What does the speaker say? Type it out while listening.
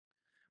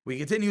We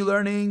continue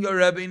learning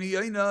Rabeinu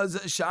Yona's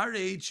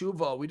Sharei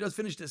Teshuva. We just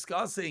finished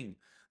discussing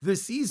the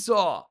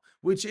seesaw,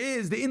 which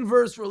is the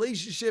inverse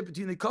relationship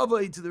between the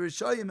Kavod to the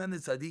Rishayim and the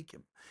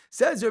Tzadikim.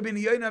 Says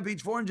Rabeinu Yona,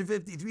 page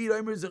 453,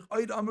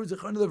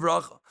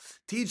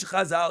 Teach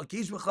Chazal,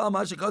 Kish Mechal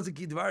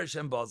Mashakazik Dvar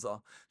Hashem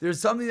Baza. There's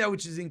something that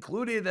which is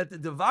included that the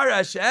Dvar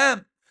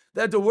Hashem,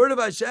 that the word of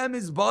Hashem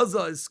is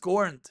Baza, is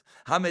scorned.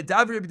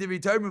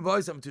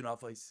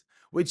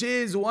 Which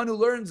is one who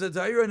learns the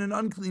Torah in an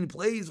unclean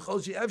place,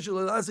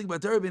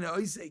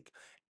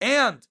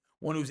 and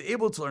one who's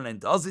able to learn and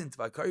doesn't,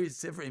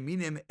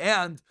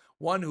 and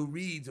one who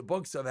reads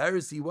books of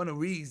heresy, one who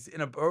reads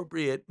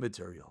inappropriate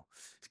material.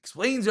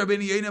 Explains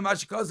Rabeinu Yona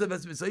Mashikasav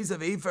as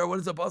Misaisav Efer. What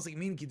does the pasuk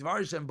mean? Kidvar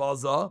Hashem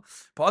Baza.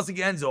 Pasuk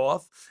ends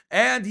off,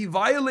 and he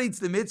violates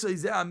the mitzvah.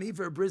 Zeh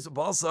Amifer Bris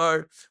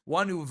Basar.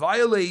 One who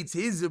violates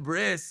his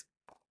bris,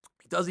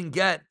 he doesn't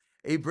get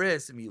a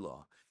bris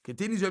milah.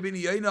 Continues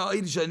Rabeinu Yona,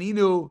 Eid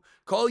Shaninu,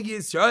 Kol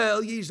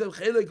Yisrael Yishav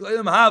Chelek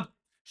Le'am Hab.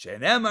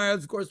 Shenemar,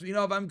 of course, we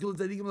know if I'm killed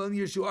tzaddikim l'am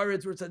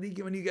yeshuaretz, we're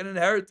tzaddikim when you get an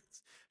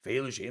inheritance.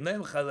 Feilu shein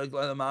le'am chelek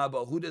le'am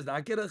haba, who does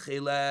not get a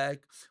chelek?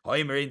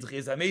 Hoimer ein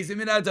tchias hamesim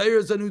min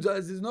ha'tayr, son who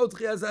does is no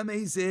tchias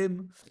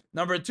hamesim.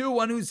 Number two,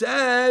 one who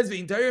says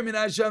v'in tayr min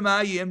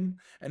ha'shamayim,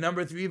 and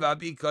number three,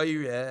 v'api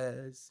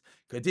kaires.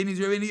 Continues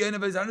Rabeinu Yona,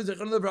 v'zanu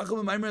zechon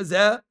le'vrachim v'maimer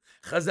zeh.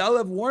 Chazal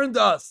have warned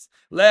us.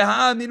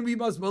 Lehamin, we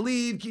must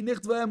believe ki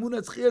nichtva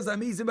emunat tchias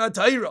hamesim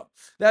b'atayra.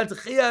 That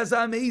tchias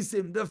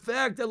hamesim, the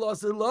fact that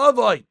lost a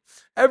lavai,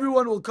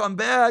 everyone will come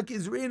back,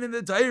 is written in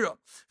the Torah.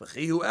 And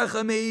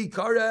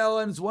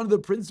it's one of the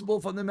principal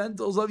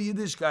fundamentals of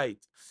Yiddishkeit.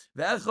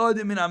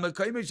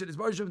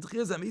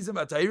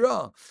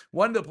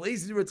 One of the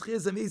places where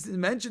Tchias HaMesim is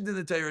mentioned in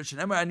the Torah,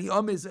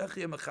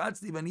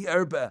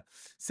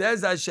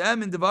 says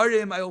Hashem in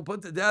Devarim, I will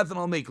put to death and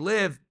I'll make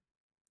live,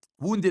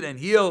 wounded and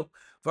heal.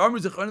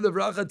 Farmers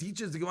the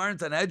teaches the Gemara in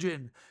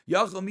Sanhedrin.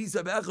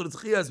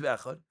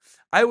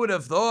 I would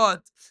have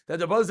thought that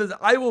the Bible says,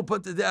 I will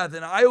put to death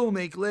and I will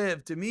make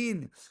live, to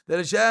mean that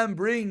Hashem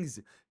brings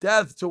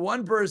death to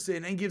one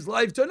person and gives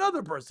life to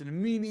another person,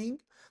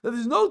 meaning that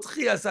there's no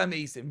Tchias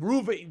HaMesim.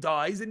 Reuven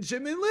dies and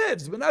Shimon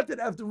lives, but not that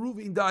after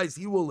Reuven dies,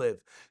 he will live.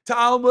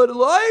 Talmud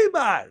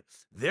Loimar.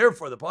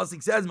 Therefore, the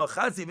pasuk says,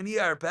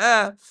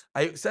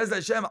 says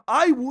Hashem,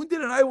 I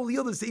wounded and I will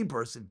heal the same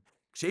person.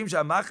 Just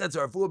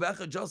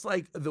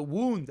like the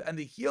wound and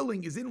the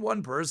healing is in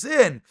one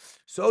person,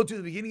 so to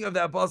the beginning of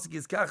that pasuk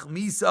is kach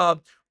misa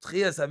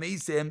tchias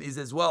hamesim is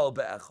as well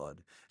be'echad.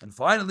 And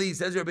finally, he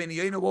says Rabeinu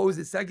Yona, what was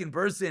the second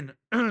person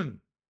who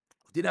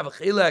didn't have a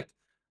chilek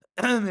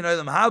in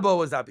Olam Haba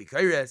was Abi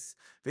Kaires.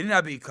 V'din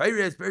Abi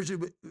Kaires perishly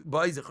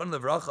by Zechon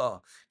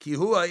Levracha ki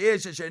hu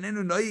ha'esh asher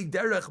nenu noyig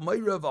derech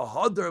moira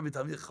v'hadar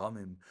b'tamid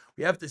chamim.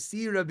 We have to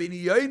see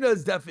Rabeinu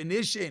Yona's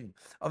definition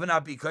of an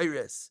Abi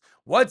Kaires.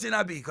 What's an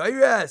Abi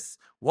Kaires?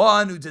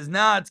 One who does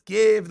not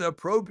give the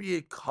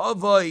appropriate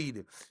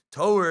kavod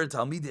toward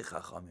Talmidei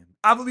Chachamim.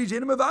 Aval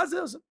b'shenim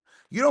avazos.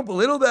 You don't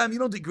belittle them, you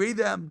don't degrade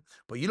them,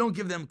 but you don't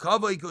give them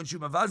kavod.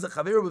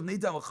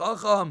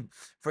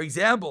 For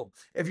example,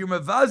 if you're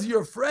mavazi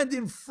your friend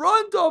in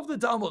front of the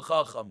Talmid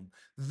Chacham,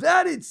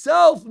 that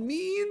itself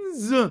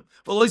means you're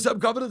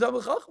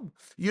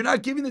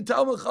not giving the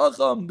Talmid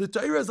Chacham, the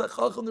Torah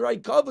Chacham, the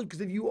right kavod, because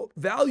if you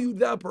valued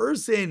that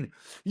person,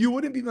 you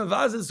wouldn't be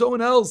mavazi someone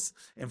else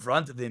in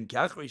front of him.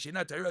 Torah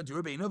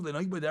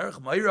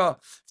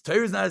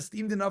is not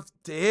esteemed enough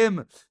to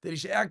him that he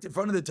should act in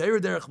front of the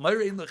Torah.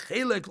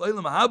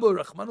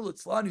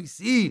 You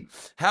see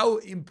how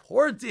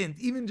important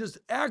even just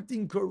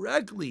acting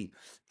correctly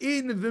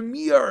in the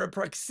mere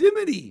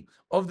proximity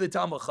of the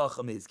Talmid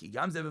Chacham is.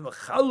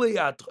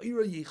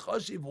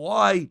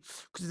 Why?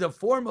 Because it's a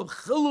form of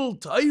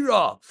chilul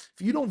Torah.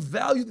 If you don't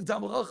value the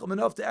Talmid Chacham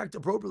enough to act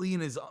appropriately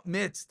in his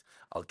midst,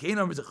 the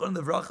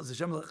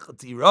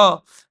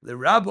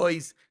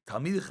rabbis,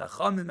 Talmidei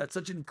Chachamim, at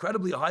such an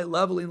incredibly high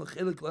level in the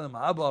Chelik Le'am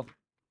Haba.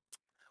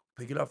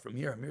 Pick it up from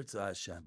here. Amir Tzah Hashem.